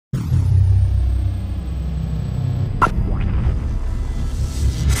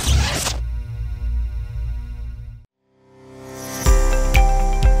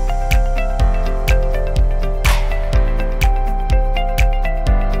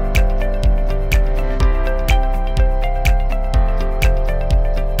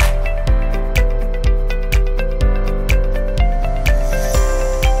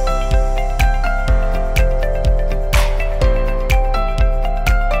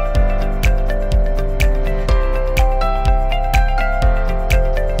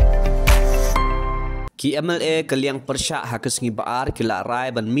Ki MLA ke Liang Pyrshah hakes ngi baar ki la rai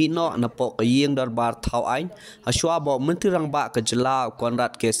ban mi no na po ke Ïingdorbar Thaw haswa bo menteri rang ba ke jela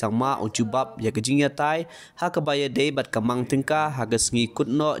konrat ke sangma ujubab ya ke jingya tai ha ke baya dei bat kamang tingka hakes ngi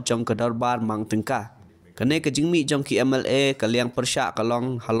kutno jong ke dorbar mang tingka kane ke jingmi jong ki MLA ke Liang Pyrshah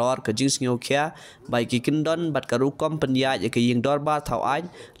kalong halor ke jing snyo khia bai ki Kyndon bat karukom penya ya ke Ïingdorbar Thaw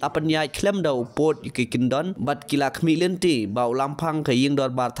la penya Khlem da upot ya ke Kyndon bat kila khmi lenti ba Lamphang ke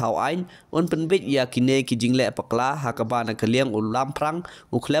Ïingdorbar Thaw on penbit ya kine ki jingle pakla hakabana ke Liang Lamphang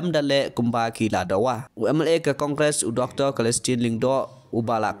Khlem dale kumba ki la dawa MLA ke Kongres Dr. Palestine Lingdo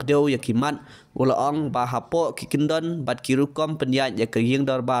ubala kdeu ya kimat ulaong ba hapo ki Kyndon bat kirukom penyat ya ke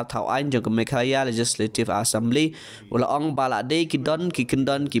Ïingdorbar Thaw jong ke Mekhaya Legislative Assembly ulaong bala de Kyndon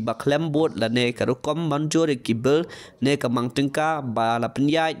ki ba Khlem bot la ne karukom manjur ki bill ne kamang tingka bala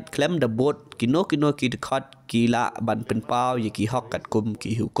penyat Khlem da bot kino ki dekat ki la ban penpau ya ki hok kat kum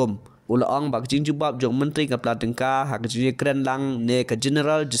ki hukum ulaong bak jing jubab jong menteri kapla tingka hak jing kren lang ne ke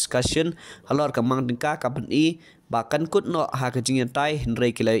general discussion halor kamang tingka kapan bahkan kutno hak jing tai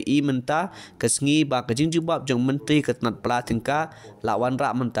Henry kilai menta kesngi ba ke jing jubab jong menteri ketnat pla tingka lawan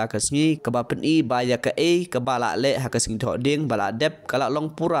rak menta kesngi ke ba pen baya ke ke bala le hak kesngi tho ding bala dep kala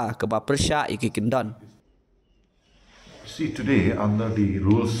long pura ke ba Pyrshah iki Kyndon. See, today under the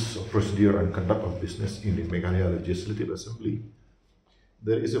rules of procedure and conduct of business in the Meghalaya Legislative Assembly,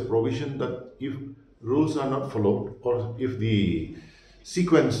 there is a provision that if rules are not followed or if the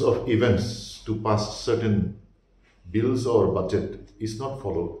sequence of events to pass certain bills or budget is not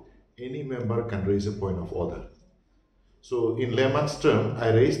followed, any member can raise a point of order. So in layman's term,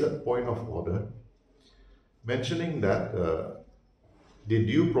 I raised that point of order, mentioning that the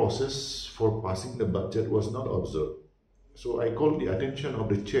due process for passing the budget was not observed. So I called the attention of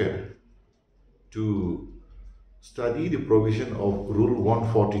the chair to study the provision of Rule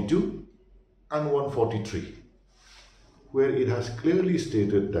 142 and 143, where it has clearly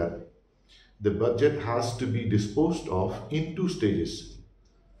stated that the budget has to be disposed of in two stages.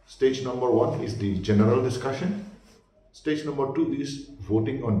 Stage number 1 is the general discussion. Stage number 2 is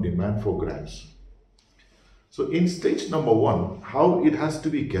voting on demand for grants. So in stage number 1, how it has to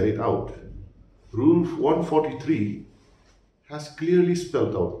be carried out, Rule 143 has clearly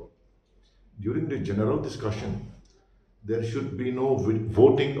spelled out during the general discussion there should be no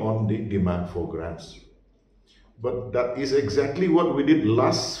voting on the demand for grants. But that is exactly what we did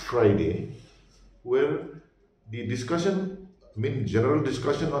last Friday, where the discussion, general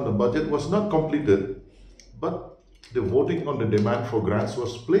discussion on the budget was not completed, but the voting on the demand for grants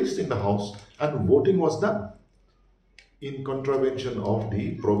was placed in the House and voting was done in contravention of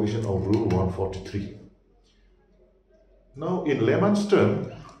the provision of Rule 143. Now, in layman's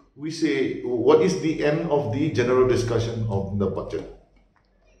term, we say, what is the end of the general discussion of the budget?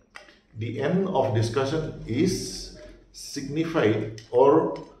 The end of discussion is signified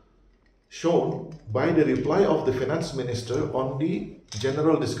or shown by the reply of the finance minister on the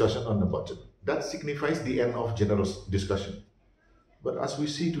general discussion on the budget. That signifies the end of general discussion. But as we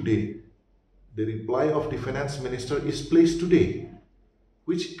see today, the reply of the finance minister is placed today,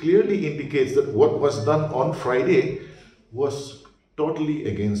 which clearly indicates that what was done on Friday was totally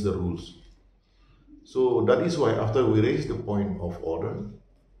against the rules. So that is why after we raised the point of order,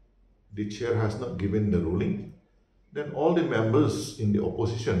 the chair has not given the ruling, then all the members in the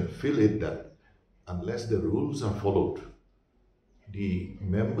opposition feel it that unless the rules are followed, the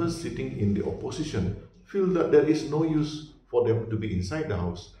members sitting in the opposition feel that there is no use for them to be inside the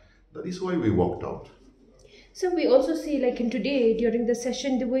house. That is why we walked out. So we also see, like in today during the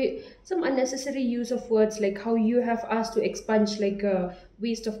session, there were some unnecessary use of words, like how you have asked to expunge, like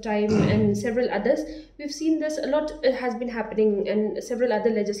waste of time and several others. We've seen this a lot has been happening, and several other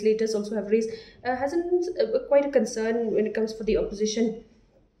legislators also have raised. Hasn't quite a concern when it comes for the opposition?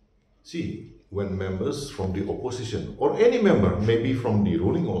 See, when members from the opposition or any member, maybe from the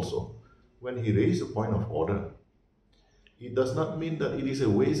ruling also, when he raises a point of order, it does not mean that it is a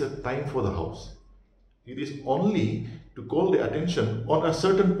waste of time for the House. It is only to call the attention on a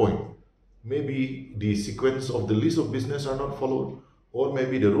certain point. Maybe the sequence of the list of business are not followed, or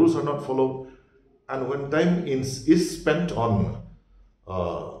maybe the rules are not followed. And when time is spent on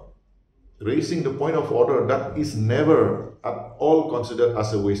raising the point of order, that is never at all considered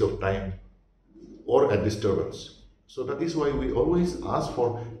as a waste of time or a disturbance. So that is why we always ask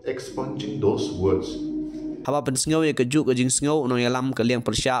for expunging those words. Haba pensengau ya kejuk ke jing sengau no yalam ke Liang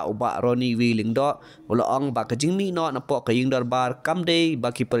Pyrshah ubak Roni wi lingdo ulaong ba ke jing mi no napok ke Ïingdorbar kamde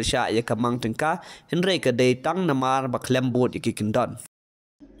ba ki Pyrshah ya kamang tengka Henry ke de tang namar ba Khlem bot ki Kyndon.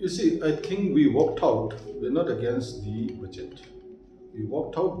 You see, I think we walked out. We're not against the budget. We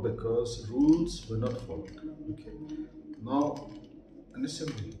walked out because rules were not followed. Okay. Now, an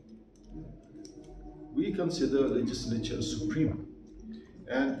assembly. We consider legislature supreme.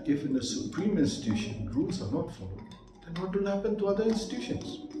 And if in a supreme institution rules are not followed, then what will happen to other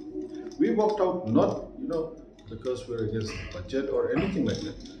institutions? We walked out not, because we're against the budget or anything like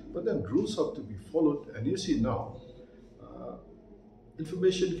that, but then rules have to be followed. And you see now,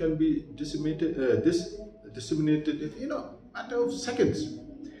 information can be disseminated in matter of seconds.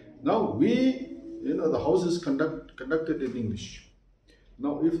 Now the House is conducted in English.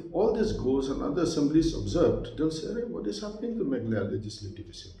 Now, if all this goes and other assemblies observed, they'll say, hey, what is happening to Meghalaya Legislative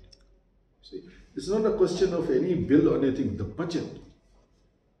Assembly? See, it's not a question of any bill or anything, the budget.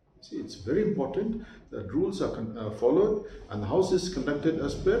 See, it's very important that rules are followed and the House is conducted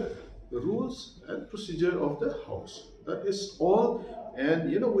as per the rules and procedure of the House. That is all. And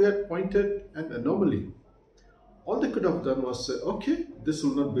we had pointed an anomaly. All they could have done was say, okay, this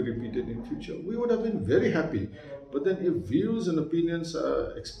will not be repeated in future. We would have been very happy. But then if views and opinions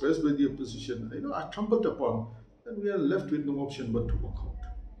are expressed by the opposition, are trampled upon, then we are left with no option but to walk out.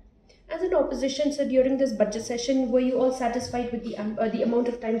 As an opposition, so during this budget session, were you all satisfied with the amount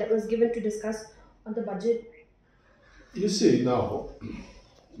of time that was given to discuss on the budget? You see now,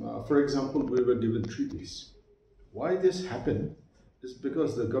 for example, we were given 3 days. Why this happened is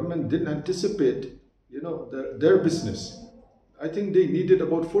because the government didn't anticipate, their business. I think they needed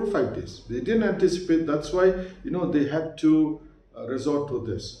about 4 or 5 days. They didn't anticipate. That's why, they had to resort to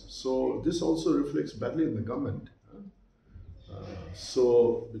this. So this also reflects badly in the government.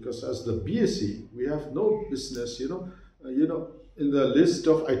 Because as the BSc, we have no business, in the list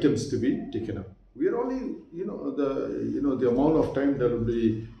of items to be taken up. We are only, the amount of time that will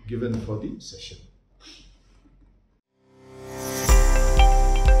be given for the session.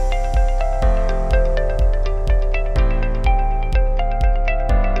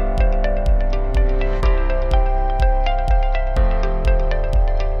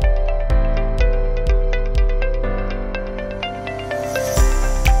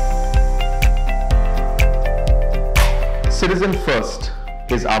 Citizen first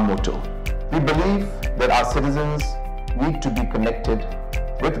is our motto. We believe that our citizens need to be connected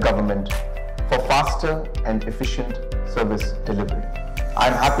with government for faster and efficient service delivery. I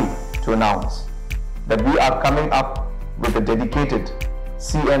am happy to announce that we are coming up with a dedicated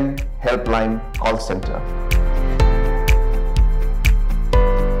CM helpline call center